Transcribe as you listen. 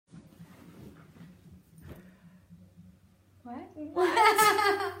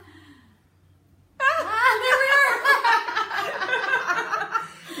What?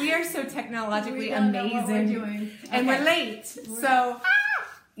 We are so technologically amazing. And we're late. So,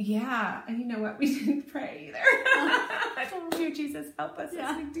 yeah. And you know what? We didn't pray either. I told you, Jesus, help us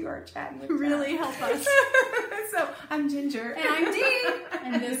as we do our chat. Really help us. So, I'm Ginger. And I'm Dee.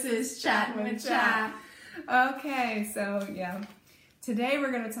 And this is Chat with Chat. Okay, so, today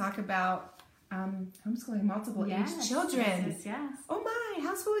we're going to talk about homeschooling multiple age children. Yes. Oh my,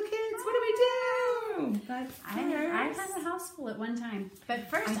 house full of kids. What do we do? But I had a house full at one time. But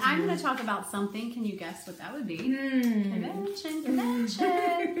first, I'm going to talk about something. Can you guess what that would be? Convention.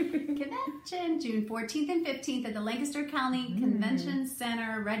 June 14th and 15th at the Lancaster County Convention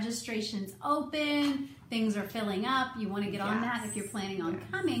Center. Registration's open. Things are filling up. You want to get on that if you're planning on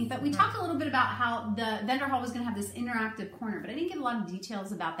coming. But we talked a little bit about how the vendor hall was going to have this interactive corner, but I didn't get a lot of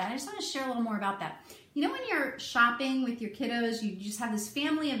details about that. I just want to share a little more about that. You know, when you're shopping with your kiddos, you just have this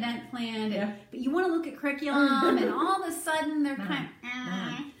family event planned, but you want to look at curriculum, and all of a sudden they're kind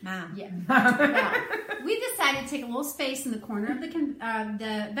of, Well, we decided to take a little space in the corner of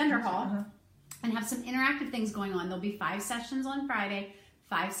the vendor hall and have some interactive things going on. There'll be 5 sessions on Friday,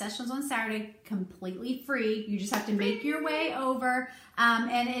 5 sessions on Saturday, completely free. You just have to make your way over.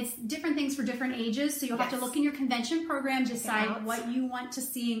 And it's different things for different ages. So you'll have to look in your convention program, decide what you want to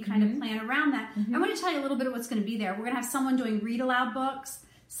see and kind of plan around that. I want to tell you a little bit of what's going to be there. We're going to have someone doing read aloud books,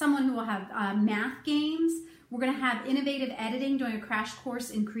 someone who will have math games. We're going to have innovative editing, doing a crash course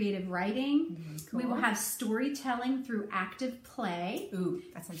in creative writing. Cool. We will have storytelling through active play. Ooh,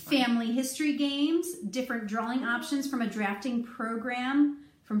 that sounds fun. Family history games, different drawing options from a drafting program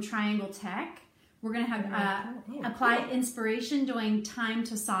from Triangle Tech. We're going to have apply inspiration doing time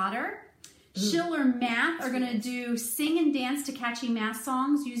to solder. Schiller Math are going to do sing and dance to catchy math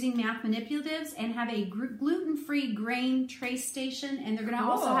songs using math manipulatives and have a gluten-free grain trace station. And they're going to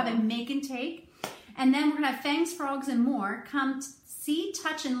also have a make and take. And then we're going to have Fangs, Frogs, and More. Come see,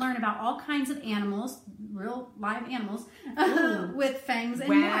 touch, and learn about all kinds of animals, real live animals, with fangs and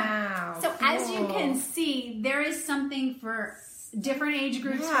more. So as you can see, there is something for different age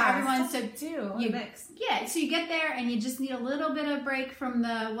groups for everyone. So so you get there and you just need a little bit of break from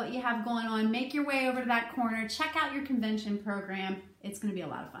what you have going on. Make your way over to that corner. Check out your convention program. It's going to be a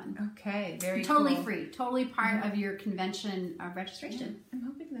lot of fun. Okay, very totally free. Totally part of your convention registration. I'm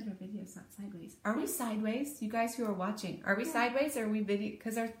hoping that our video is not sideways. Are we sideways? You guys who are watching, are we sideways or are we video?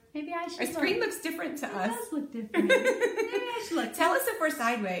 Because our screen looks different to us. It does look different. Maybe I should look. Tell us if we're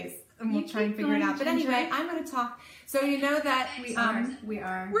sideways. And we'll try and figure it out. But anyway, I'm going to talk. So you know that we are.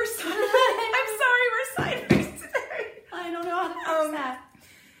 We're sideways. I'm sorry, we're sideways today. I don't know how to fix that.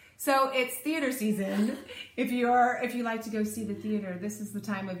 So it's theater season. If you like to go see the theater, this is the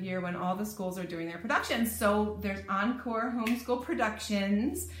time of year when all the schools are doing their productions. So there's Encore Homeschool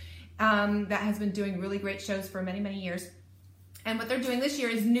Productions that has been doing really great shows for many, many years. And what they're doing this year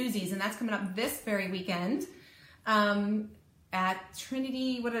is Newsies, and that's coming up this very weekend. At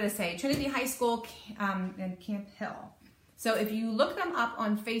Trinity, Trinity High School in Camp Hill. So if you look them up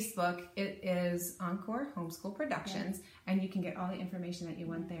on Facebook, it is Encore Homeschool Productions, and you can get all the information that you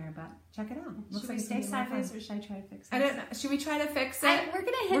want there. But check it out. Should we stay sideways, or should I try to fix it? I don't know. Should we try to fix it? We're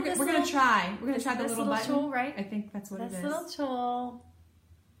gonna hit this. We're gonna try. We're gonna try the little button. Tool, right? I think that's what it is. This little tool.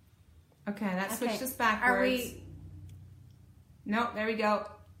 Okay, that switched us backwards. Are we? No, there we go.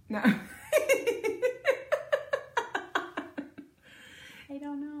 No.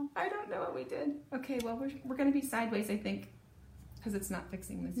 I don't know what we did. Okay, well, we're going to be sideways, I think, because it's not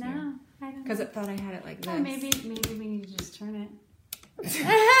fixing this year. No, I don't know. Because it thought I had it like this. Oh, maybe we need to just turn it.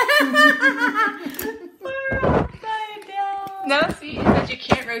 No, see, it says you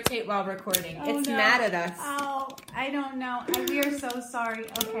can't rotate while recording. It's mad at us. Oh, I don't know. We are so sorry.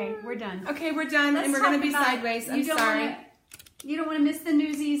 Okay, we're done. Okay, we're done, and we're going to be sideways. I'm sorry. You don't want to miss the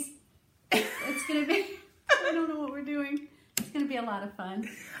Newsies. It's going to be... I don't know what we're doing. It's going to be a lot of fun.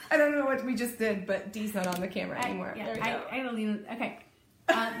 I don't know what we just did, but Dee's not on the camera anymore. There we go. I don't even... Okay.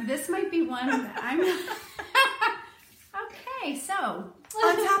 This might be one that I'm... Okay, so...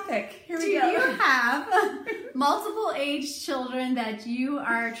 On topic. Here we go. Do you have multiple age children that you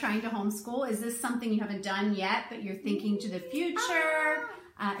are trying to homeschool? Is this something you haven't done yet, but you're thinking to the future?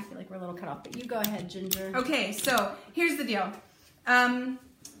 I feel like we're a little cut off, but you go ahead, Ginger. Okay, so here's the deal.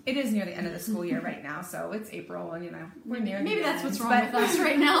 It is near the end of the school year right now, so it's April, and we're near the end. Maybe that's what's wrong with us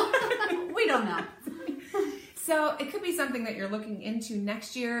right now. We don't know. So it could be something that you're looking into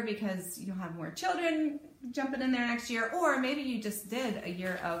next year because you'll have more children jumping in there next year, or maybe you just did a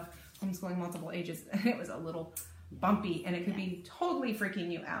year of homeschooling multiple ages and it was a little bumpy and it could be totally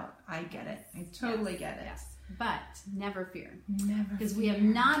freaking you out. I get it. I totally get it. Yes. but never fear. Never. Because we have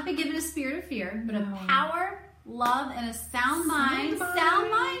not been given a spirit of fear, but of power, love, and a sound mind.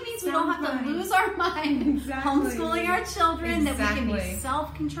 Sound mind means we don't have to lose our mind. Exactly. Homeschooling our children, that we can be Exactly.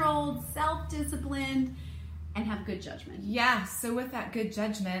 self-controlled, self-disciplined, and have good judgment. Yeah. So with that good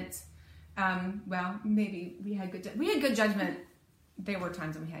judgment, well, maybe we had good judgment. There were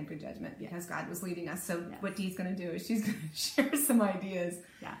times when we had good judgment because God was leading us. So what Dee's going to do is she's going to share some ideas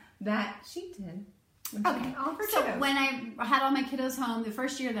that she did. Okay, so when I had all my kiddos home, the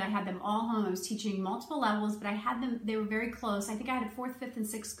first year that I had them all home, I was teaching multiple levels, but I had them, they were very close. I think I had a 4th, 5th, and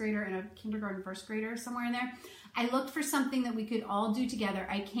 6th grader and a kindergarten 1st grader somewhere in there. I looked for something that we could all do together.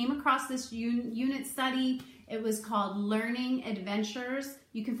 I came across this unit study. It was called Learning Adventures.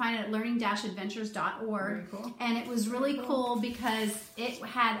 You can find it at learning-adventures.org. Very cool. And it was really cool because it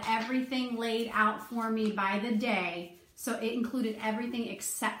had everything laid out for me by the day. So it included everything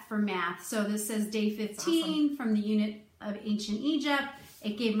except for math. So this says day 15 from the unit of ancient Egypt.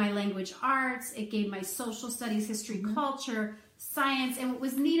 It gave my language arts. It gave my social studies, history, culture, science. And what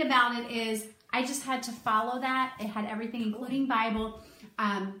was neat about it is I just had to follow that. It had everything, including Bible,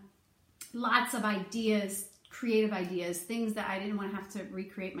 lots of ideas, creative ideas, things that I didn't want to have to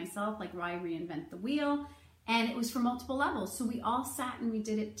recreate myself, like why reinvent the wheel. And it was for multiple levels. So we all sat and we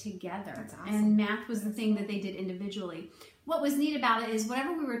did it together. That's awesome. And math was the thing that they did individually. What was neat about it is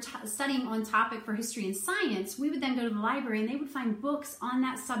whatever we were studying on topic for history and science, we would then go to the library and they would find books on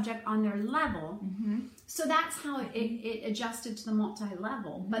that subject on their level. So that's how it adjusted to the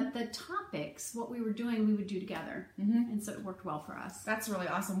multi-level. But the topics, what we were doing, we would do together. And so it worked well for us. That's really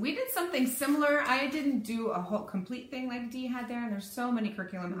awesome. We did something similar. I didn't do a whole complete thing like Dee had there, and there's so many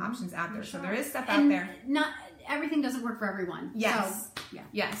curriculum options out there. So there is stuff out there. Not everything doesn't work for everyone. Yes. So,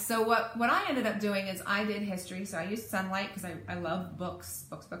 Yes. So what I ended up doing is I did history. So I used Sunlight because I love books.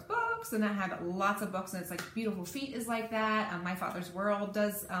 And I have lots of books, and it's like Beautiful Feet is like that. My Father's World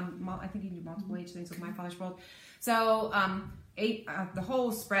does, I think you can do multiple age things with My Father's World. So the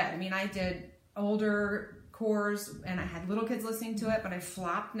whole spread. I mean, I did older cores, and I had little kids listening to it, but I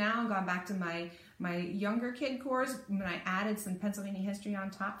flopped now and gone back to my younger kid cores when I added some Pennsylvania history on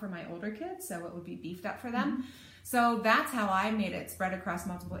top for my older kids, so it would be beefed up for them. So that's how I made it spread across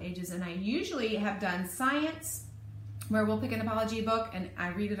multiple ages. And I usually have done science, where we'll pick an apology book and I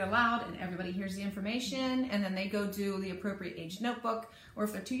read it aloud and everybody hears the information, and then they go do the appropriate age notebook, or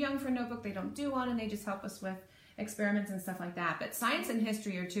if they're too young for a notebook, they don't do one and they just help us with experiments and stuff like that. But science and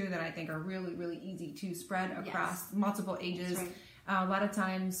history are two that I think are really, really easy to spread across multiple ages. Right. A lot of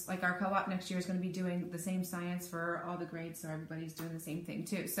times, like our co-op next year is going to be doing the same science for all the grades, so everybody's doing the same thing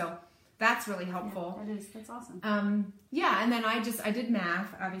too. So that's really helpful. Yeah, that's awesome. And then I did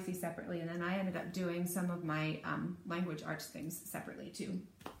math obviously separately, and then I ended up doing some of my language arts things separately too.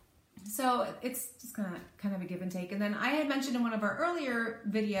 So it's just kind of a give and take. And then I had mentioned in one of our earlier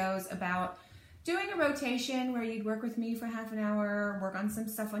videos about doing a rotation where you'd work with me for half an hour, work on some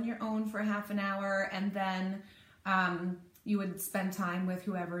stuff on your own for half an hour, and then you would spend time with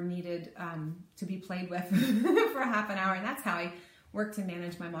whoever needed to be played with for half an hour. And that's how I work to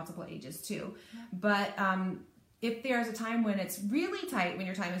manage my multiple ages too. But if there's a time when it's really tight, when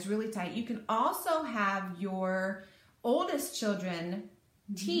your time is really tight, you can also have your oldest children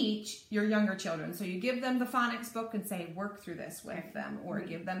teach your younger children. So you give them the phonics book and say, work through this with them, or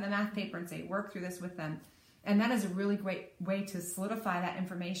give them the math paper and say, work through this with them. And that is a really great way to solidify that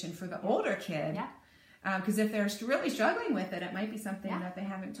information for the older kid. Because if they're really struggling with it, it might be something that they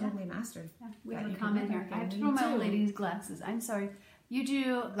haven't totally mastered. We have a comment here. I have to throw my old lady's glasses. I'm sorry. You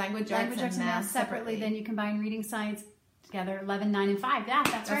do language arts and math separately, then you combine reading science together, 11, 9, and 5. Yeah,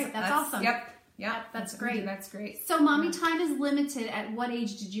 that's right. That's awesome. Yep, that's great. That's great. So mommy time is limited. At what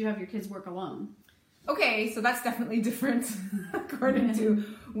age did you have your kids work alone? Okay, so that's definitely different according to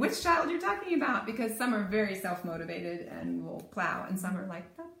which child you're talking about, because some are very self-motivated and will plow, and some are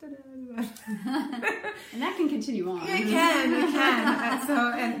like, da, da, da, da. And that can continue on. It can.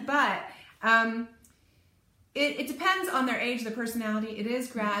 It depends on their age, their personality. It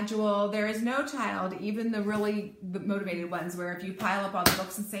is gradual. There is no child, even the really motivated ones, where if you pile up all the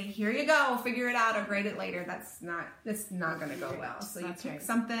books and say, here you go, figure it out or grade it later, that's not going to go well. So you pick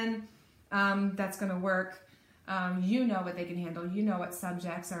something that's going to work. You know what they can handle. You know what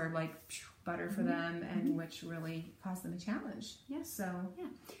subjects are like butter for them, and which really caused them a challenge. Yes. So yeah.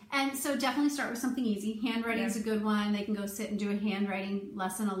 And so definitely start with something easy. Handwriting is a good one. They can go sit and do a handwriting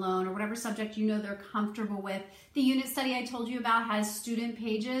lesson alone, or whatever subject you know they're comfortable with. The unit study I told you about has student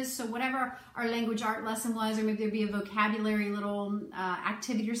pages. So whatever our language art lesson was, or maybe there'd be a vocabulary little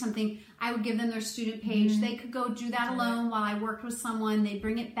activity or something, I would give them their student page. They could go do that alone while I worked with someone. They'd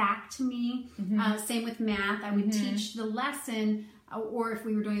bring it back to me. Same with math. I would teach the lesson, or if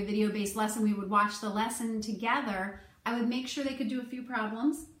we were doing a video-based lesson, we would watch the lesson together. I would make sure they could do a few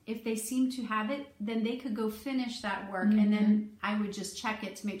problems. If they seemed to have it, then they could go finish that work, and then I would just check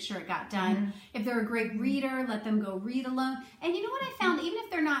it to make sure it got done. If they're a great reader, let them go read alone. And you know what I found? Even if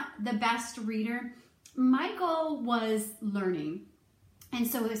they're not the best reader, my goal was learning. And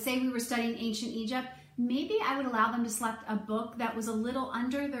so say we were studying ancient Egypt, maybe I would allow them to select a book that was a little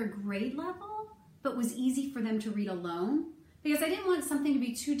under their grade level, but was easy for them to read alone. Because I didn't want something to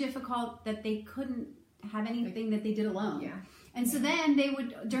be too difficult that they couldn't have anything that they did alone. Yeah. And so then they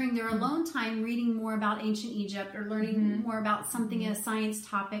would, during their alone time, reading more about ancient Egypt or learning more about something, a science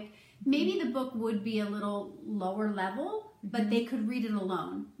topic, maybe the book would be a little lower level, but they could read it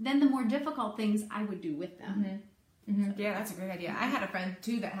alone. Then the more difficult things I would do with them. Yeah, that's a great idea. I had a friend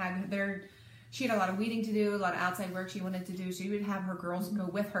too that had she had a lot of weeding to do, a lot of outside work she wanted to do. She would have her girls go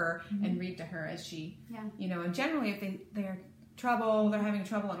with her and read to her as she, and generally if they're having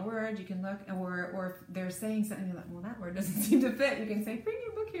trouble on a word, you can look, or if they're saying something, you're like, well, that word doesn't seem to fit. You can say, bring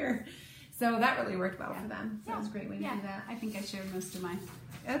your book here. So that really worked well for them. So that was a great way to do that. I think I shared most of my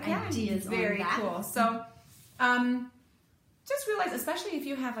ideas very on that. Cool. So, just realize, especially if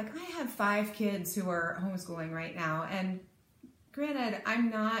you have, I have 5 kids who are homeschooling right now, and granted, I'm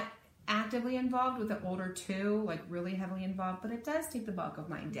not actively involved with the older 2, really heavily involved, but it does take the bulk of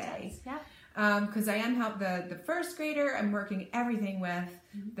my day. Because I am the 1st grader, I'm working everything with.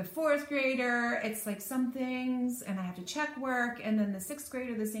 The 4th grader, it's some things, and I have to check work, and then the 6th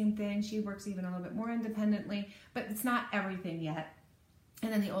grader, the same thing. She works even a little bit more independently, but it's not everything yet.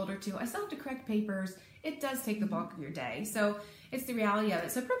 And then the older 2, I still have to correct papers. It does take the bulk of your day. So it's the reality of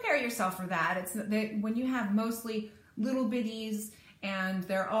it. So prepare yourself for that. It's when you have mostly little bitties and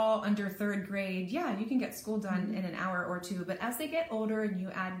they're all under 3rd grade, you can get school done in an hour or 2. But as they get older and you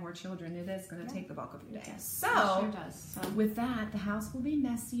add more children, it is going to take the bulk of your day. So, it sure does. So with that, the house will be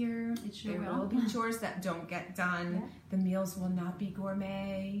messier. It sure there will be chores that don't get done. The meals will not be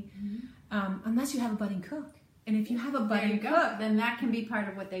gourmet, unless you have a budding cook. And if you have a budding cook, then that can be part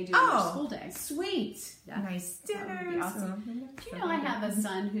of what they do in their school day. Sweet. Yeah. Nice dinner. That would be awesome. Do you know I have a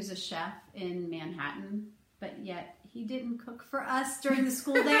son who's a chef in Manhattan, but yet he didn't cook for us during the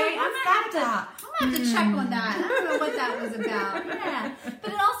school day. I'm gonna have to check on that. I don't know what that was about. Yeah.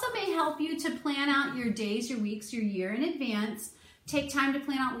 But it also may help you to plan out your days, your weeks, your year in advance. Take time to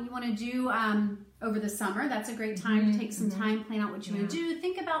plan out what you want to do over the summer. That's a great time to take some time, plan out what you want to do.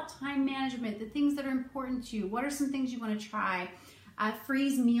 Think about time management, the things that are important to you. What are some things you want to try?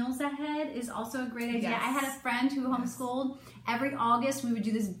 Freeze meals ahead is also a great idea. I had a friend who homeschooled. Every August, we would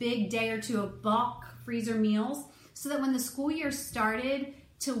do this big day or 2 of bulk freezer meals, so that when the school year started,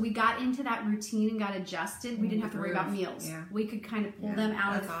 till we got into that routine and got adjusted, we didn't have to worry about meals. We could kind of pull them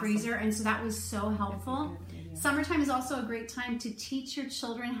out of the freezer, and so that was so helpful. Summertime is also a great time to teach your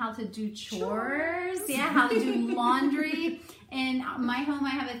children how to do chores. How to do laundry. In my home,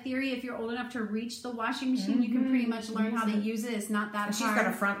 I have a theory: if you're old enough to reach the washing machine, you can pretty much learn how to use it. It's not that hard. She's got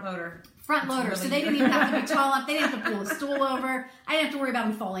a front loader. Really so they didn't even have to be tall enough. They didn't have to pull a stool over. I didn't have to worry about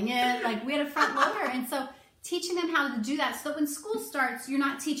them falling in. We had a front loader, and so teaching them how to do that, so that when school starts, you're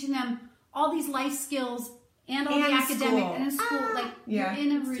not teaching them all these life skills and all the academic and in school. You're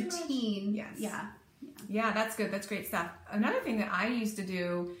in a routine. Yeah, that's good. That's great stuff. Another thing that I used to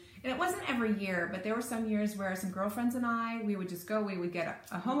do, and it wasn't every year, but there were some years where some girlfriends and I, we would just go, we would get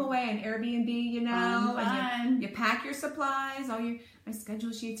a home away, an Airbnb, and you pack your supplies, my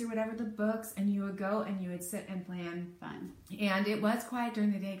schedule sheets or whatever, the books, and you would go and you would sit and plan. Fun. And it was quiet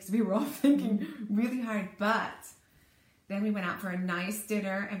during the day because we were all thinking really hard, but then we went out for a nice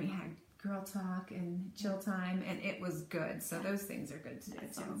dinner and we had girl talk and chill time, and it was good. So those things are good to do.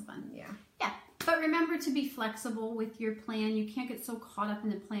 That sounds fun. Yeah. But remember to be flexible with your plan. You can't get so caught up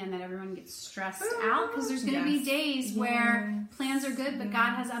in the plan that everyone gets stressed out, because there's going to be days where plans are good, but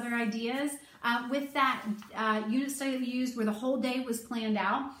God has other ideas. With that unit study that we used where the whole day was planned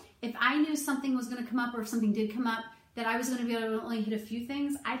out, if I knew something was going to come up, or if something did come up, that I was going to be able to only hit a few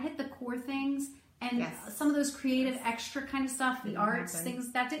things, I'd hit the core things, and some of those creative extra kind of stuff, the arts,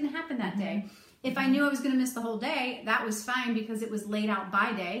 things, that didn't happen that day. If I knew I was going to miss the whole day, that was fine because it was laid out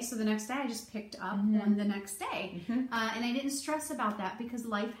by day. So the next day I just picked up on the next day. And I didn't stress about that because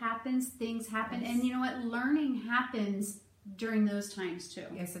life happens, things happen. And you know what? Learning happens during those times too.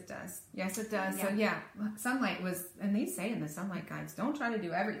 Yes, it does. Yes, it does. Yeah. So yeah, sunlight was, and they say in the sunlight guides, don't try to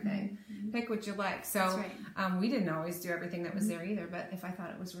do everything. Pick what you like. So That's right. we didn't always do everything that was there either, but if I thought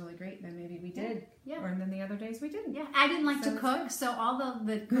it was really great, then maybe we did. Yeah. Or then the other days we didn't. Yeah, I didn't like to cook, so all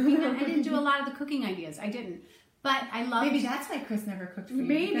the cooking, I didn't do a lot of the cooking ideas. I didn't. But I loved... Maybe that's why Chris never cooked for you.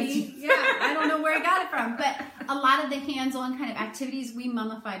 Maybe. Yeah, I don't know where I got it from. But a lot of the hands-on kind of activities, we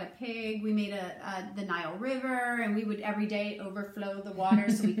mummified a pig, we made the Nile River, and we would every day overflow the water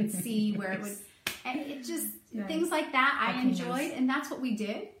so we could see where it would... And it just, things like that I enjoyed, and that's what we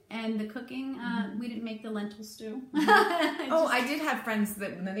did. And the cooking, we didn't make the lentil stew. I did have friends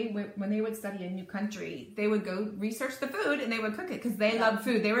that when they would study a new country, they would go research the food and they would cook it because they love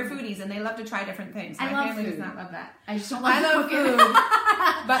food. They were foodies and they love to try different things. My family does not love that. I just don't love food,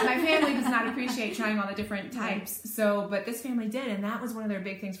 but my family does not appreciate trying all the different types. So, but this family did, and that was one of their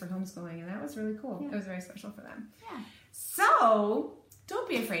big things for homeschooling, and that was really cool. Yeah. It was very special for them. Yeah. So don't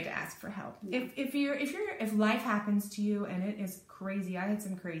be afraid to ask for help. Yeah. If life happens to you and it is crazy, I had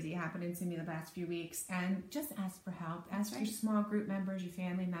some crazy happening to me the last few weeks, and just ask for help. Ask your small group members, your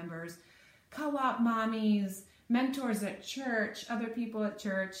family members, co-op mommies, mentors at church, other people at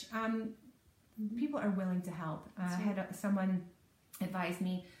church. People are willing to help. I had someone advise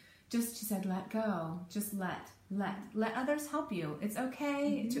me, she said, let go. Just let others help you. It's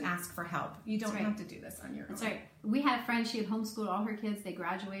okay to ask for help. You don't have to do this on your own. That's right. We had a friend, she had homeschooled all her kids. They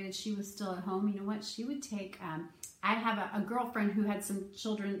graduated. She was still at home. You know what? She would take, I have a girlfriend who had some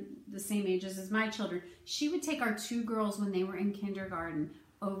children the same ages as my children. She would take our two girls when they were in kindergarten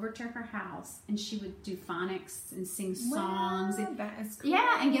over to her house, and she would do phonics and sing songs. Wow, that is cool.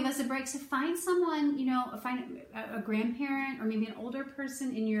 Yeah, and give us a break. So find someone, find a grandparent or maybe an older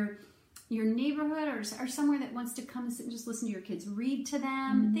person in your neighborhood or somewhere that wants to come and sit and just listen to your kids read to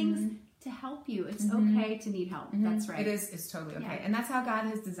them, things to help you. It's okay to need help. That's right. It's totally okay. Yeah. And that's how God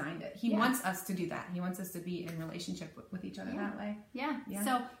has designed it. He wants us to do that. He wants us to be in relationship with each other that way. Yeah.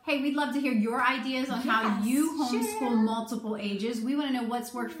 So, hey, we'd love to hear your ideas on how you homeschool multiple ages. We want to know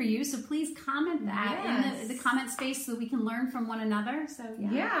what's worked for you. So please comment that in the comment space so we can learn from one another. So,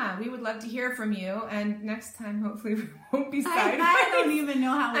 yeah, we would love to hear from you. And next time, hopefully, we won't be sideways. I don't even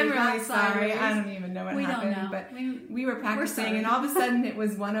know how we got I'm really sorry. sideways. I don't even know what happened. Don't know. But we were practicing, and all of a sudden, it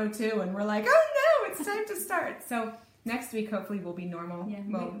was 1:02, and we're like, oh no, it's time to start. So next week, hopefully, we'll be normal. Yeah,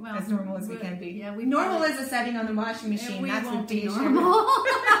 well, as normal as we can be. Yeah, normal is a setting on the washing machine. That's won't be normal.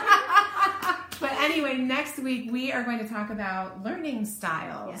 But anyway, next week we are going to talk about learning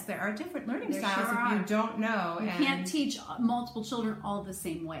styles. Yes. There are different learning styles if you don't know. You can't teach multiple children all the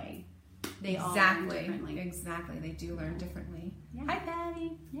same way. They all learn differently. Exactly. They do learn differently. Yeah. Hi,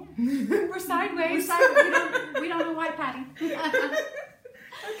 Patty. Yeah. We're sideways. We don't know why, Patty.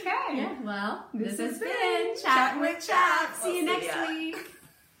 Okay. Yeah, well, this has been Chatting with Chap. See you next week.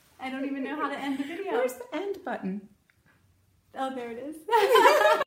 I don't even know how to end the video. Where's the end button? Oh, there it is.